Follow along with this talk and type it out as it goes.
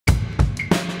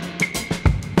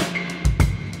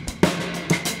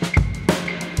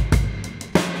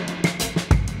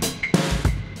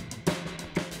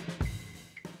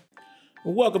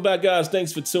Well, welcome back, guys.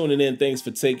 Thanks for tuning in. Thanks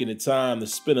for taking the time to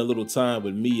spend a little time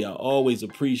with me. I always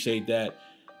appreciate that.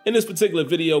 In this particular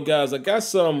video, guys, I got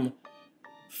some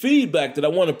feedback that I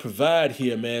want to provide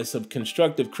here, man. Some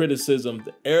constructive criticism,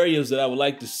 the areas that I would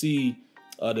like to see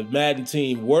the Madden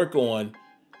team work on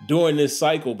during this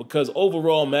cycle, because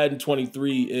overall Madden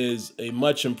 23 is a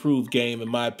much improved game in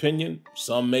my opinion.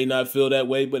 Some may not feel that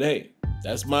way, but hey,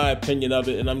 that's my opinion of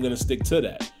it and I'm going to stick to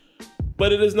that.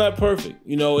 But it is not perfect.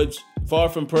 You know, it's far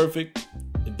from perfect.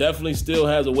 It definitely still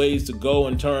has a ways to go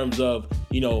in terms of,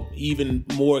 you know, even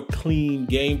more clean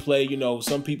gameplay. You know,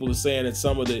 some people are saying it's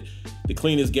some of the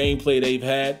cleanest gameplay they've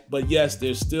had. But yes,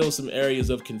 there's still some areas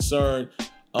of concern.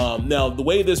 Now, the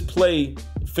way this play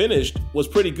finished was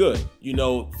pretty good. You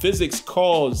know, physics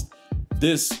caused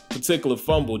this particular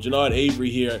fumble. Jannard Avery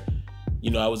here,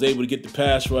 you know, I was able to get the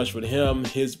pass rush with him.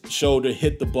 His shoulder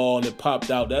hit the ball and it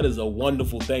popped out. That is a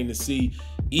wonderful thing to see,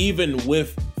 even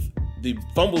with the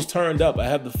fumbles turned up. I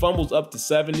have the fumbles up to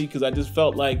 70 because I just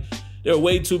felt like there are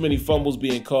way too many fumbles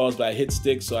being caused by hit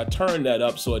sticks. So I turned that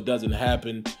up so it doesn't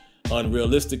happen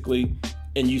unrealistically.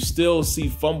 And you still see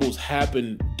fumbles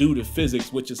happen due to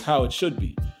physics, which is how it should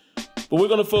be. But we're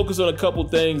going to focus on a couple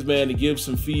things, man, to give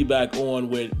some feedback on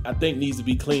where I think needs to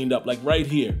be cleaned up. Like right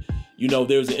here, you know,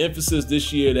 there's an emphasis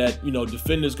this year that, you know,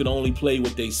 defenders can only play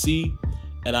what they see.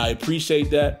 And I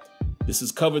appreciate that. This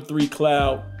is cover 3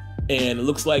 cloud. And it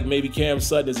looks like maybe Cam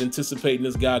Sutton is anticipating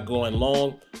this guy going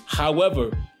long.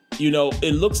 However, you know,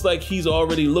 it looks like he's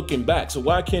already looking back. So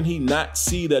why can he not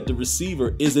see that the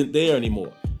receiver isn't there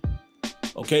anymore?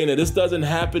 Okay, now this doesn't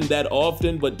happen that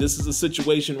often, but this is a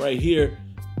situation right here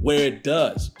where it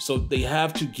does. So they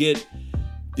have to get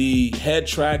the head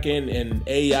tracking and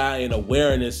AI and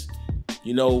awareness,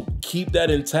 you know, keep that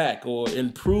intact or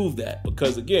improve that.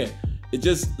 Because again, it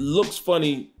just looks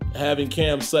funny having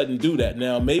Cam Sutton do that.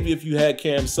 Now, maybe if you had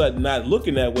Cam Sutton not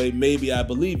looking that way, maybe I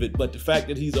believe it. But the fact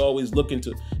that he's already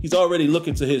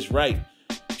looking to his right,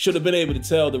 should have been able to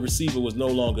tell the receiver was no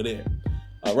longer there.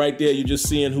 Right there, you're just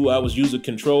seeing who I was user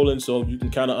controlling, so you can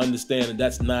kind of understand that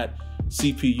that's not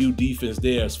CPU defense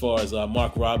there as far as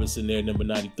Mark Robinson there, number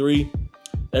 93.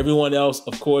 Everyone else,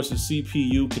 of course, is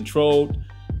CPU controlled.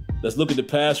 Let's look at the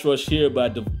pass rush here by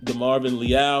DeMarvin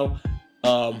Leal.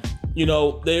 You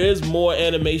know, there is more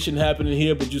animation happening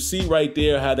here, but you see right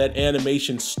there how that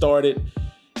animation started.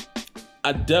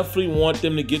 I definitely want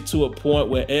them to get to a point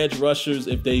where edge rushers,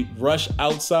 if they rush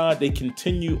outside, they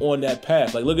continue on that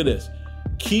path. Like, look at this.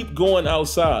 Keep going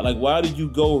outside. Like, why did you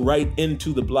go right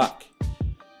into the block?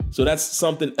 So that's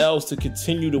something else to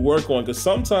continue to work on, because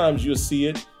sometimes you'll see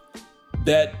it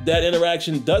that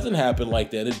interaction doesn't happen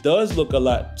like that. It does look a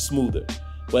lot smoother.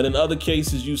 But in other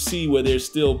cases, you see where they're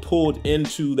still pulled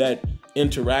into that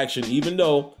interaction, even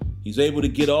though he's able to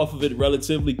get off of it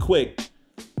relatively quick.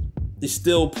 They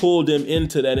still pulled him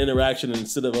into that interaction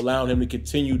instead of allowing him to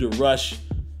continue to rush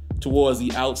towards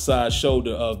the outside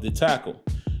shoulder of the tackle.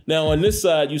 Now on this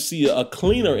side, you see a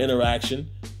cleaner interaction.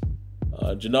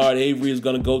 Jannard Avery is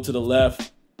going to go to the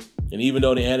left. And even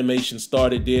though the animation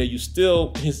started there, you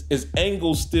still, his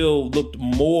angle still looked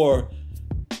more,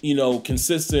 you know,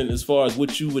 consistent as far as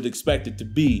what you would expect it to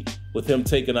be with him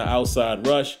taking an outside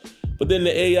rush. But then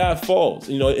the AI falls.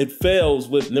 You know, it fails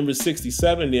with number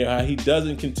 67 there, how he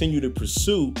doesn't continue to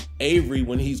pursue Avery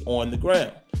when he's on the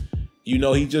ground. You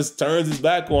know, he just turns his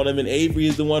back on him, and Avery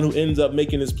is the one who ends up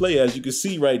making his play. As you can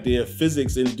see right there,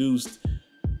 physics-induced,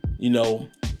 you know,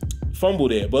 fumble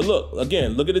there. But look,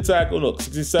 again, look at the tackle. Look,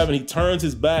 67, he turns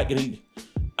his back, and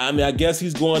I guess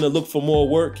he's going to look for more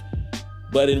work.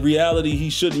 But in reality, he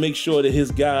should make sure that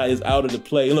his guy is out of the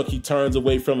play. And look, he turns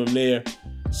away from him there.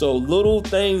 So little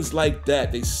things like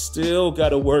that, they still got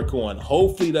to work on.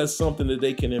 Hopefully that's something that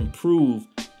they can improve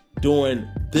during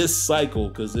this cycle,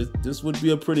 because this would be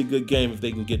a pretty good game if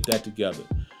they can get that together.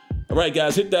 All right,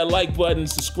 guys, hit that like button,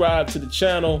 subscribe to the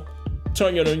channel,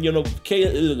 turn your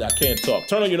notifications. I can't talk.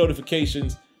 Turn on your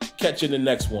notifications. Catch you in the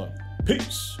next one.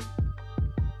 Peace.